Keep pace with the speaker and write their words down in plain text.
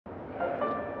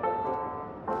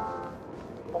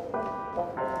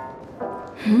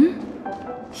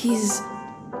He's...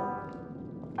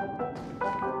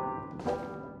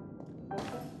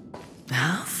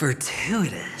 How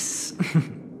fortuitous.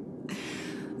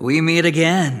 We meet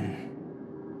again.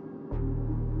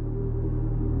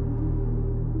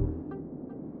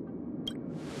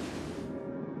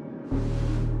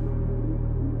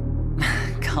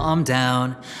 Calm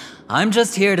down. I'm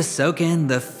just here to soak in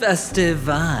the festive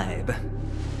vibe.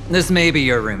 This may be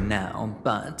your room now,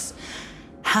 but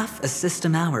half a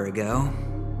system hour ago,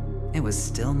 it was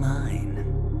still mine.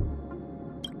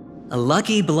 A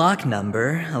lucky block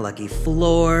number, a lucky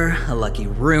floor, a lucky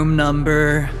room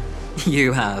number.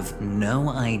 You have no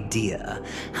idea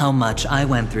how much I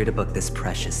went through to book this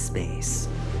precious space.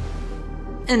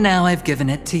 And now I've given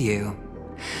it to you.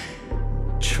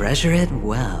 Treasure it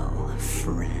well,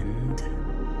 friend.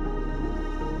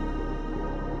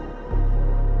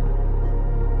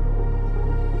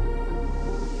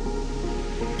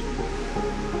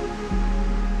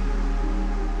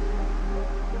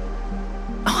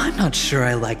 I'm not sure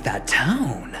I like that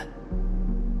tone.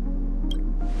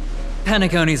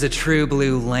 Penacony's a true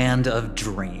blue land of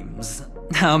dreams.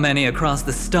 How many across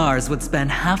the stars would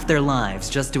spend half their lives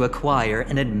just to acquire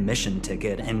an admission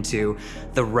ticket into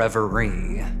the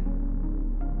Reverie?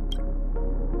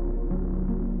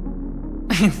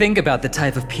 Think about the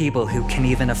type of people who can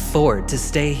even afford to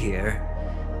stay here.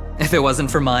 If it wasn't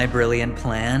for my brilliant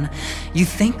plan, you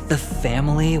think the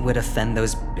family would offend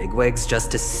those bigwigs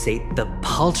just to sate the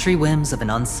paltry whims of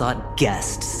an unsought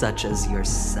guest such as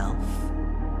yourself?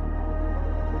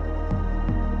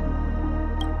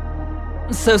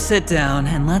 So sit down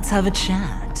and let's have a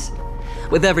chat.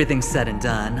 With everything said and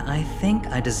done, I think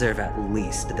I deserve at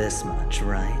least this much,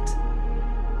 right?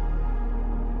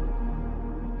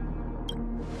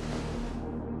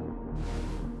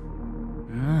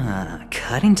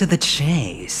 Cutting to the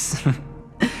chase.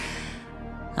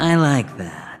 I like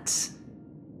that.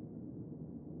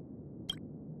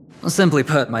 Simply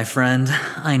put, my friend,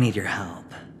 I need your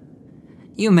help.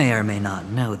 You may or may not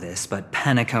know this, but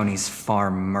Penacony's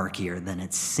far murkier than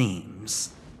it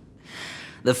seems.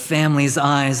 The family's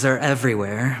eyes are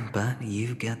everywhere, but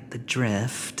you get the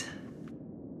drift.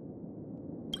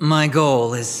 My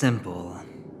goal is simple.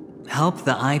 Help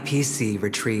the IPC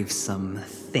retrieve some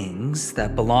things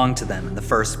that belong to them in the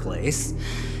first place.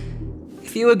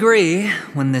 If you agree,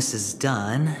 when this is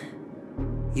done,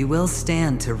 you will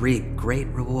stand to reap great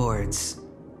rewards,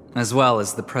 as well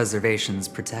as the preservation's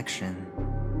protection.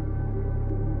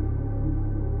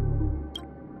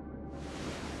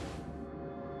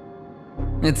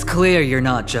 It's clear you're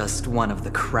not just one of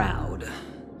the crowd.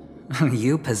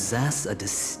 You possess a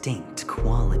distinct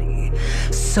quality,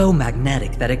 so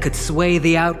magnetic that it could sway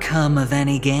the outcome of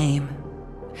any game.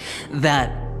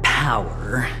 That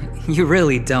power, you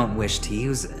really don't wish to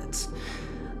use it.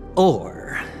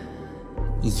 Or,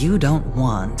 you don't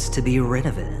want to be rid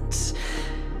of it.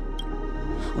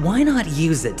 Why not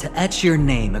use it to etch your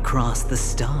name across the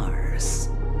stars?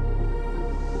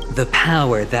 The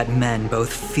power that men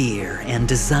both fear and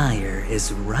desire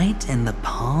is right in the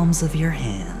palms of your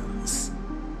hands.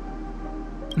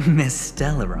 Miss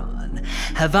Stellaron,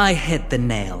 have I hit the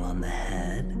nail on the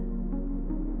head?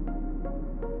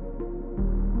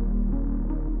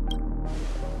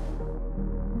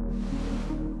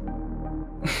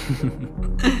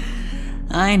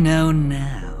 I know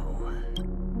now.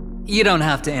 You don't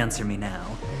have to answer me now.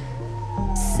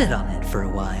 Sit on it for a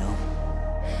while.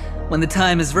 When the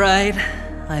time is right,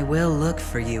 I will look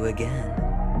for you again.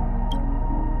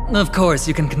 Of course,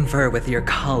 you can confer with your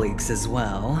colleagues as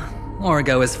well, or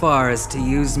go as far as to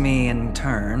use me in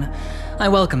turn. I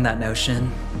welcome that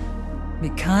notion,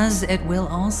 because it will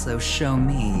also show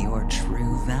me your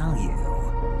true value.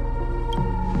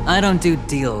 I don't do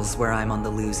deals where I'm on the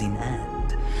losing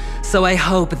end, so I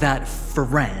hope that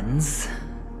friends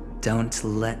don't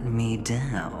let me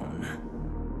down.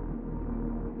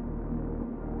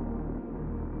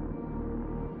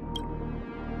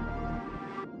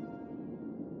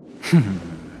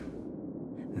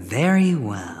 Very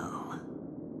well.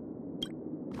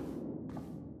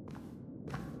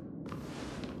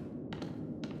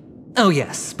 Oh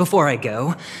yes, before I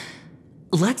go,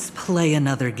 let's play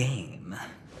another game.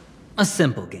 A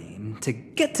simple game to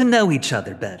get to know each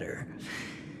other better.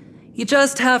 You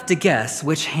just have to guess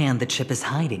which hand the chip is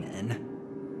hiding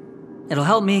in. It'll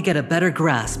help me get a better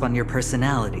grasp on your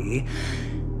personality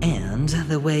and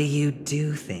the way you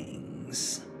do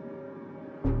things.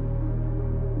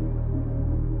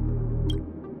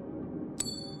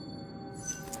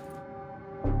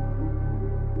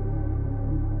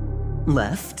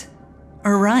 Left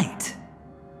or right?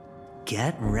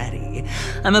 get ready.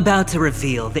 I'm about to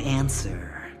reveal the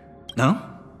answer. No?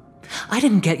 I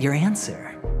didn't get your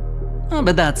answer. Oh,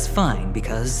 but that's fine,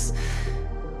 because...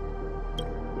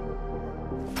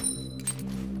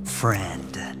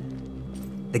 Friend,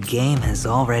 the game has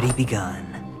already begun.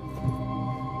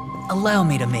 Allow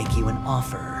me to make you an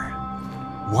offer.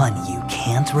 One you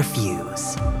can't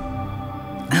refuse.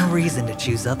 No reason to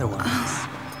choose otherwise.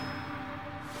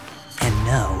 And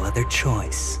no other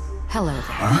choice. Hello there.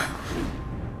 Huh?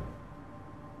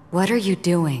 What are you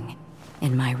doing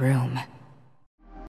in my room?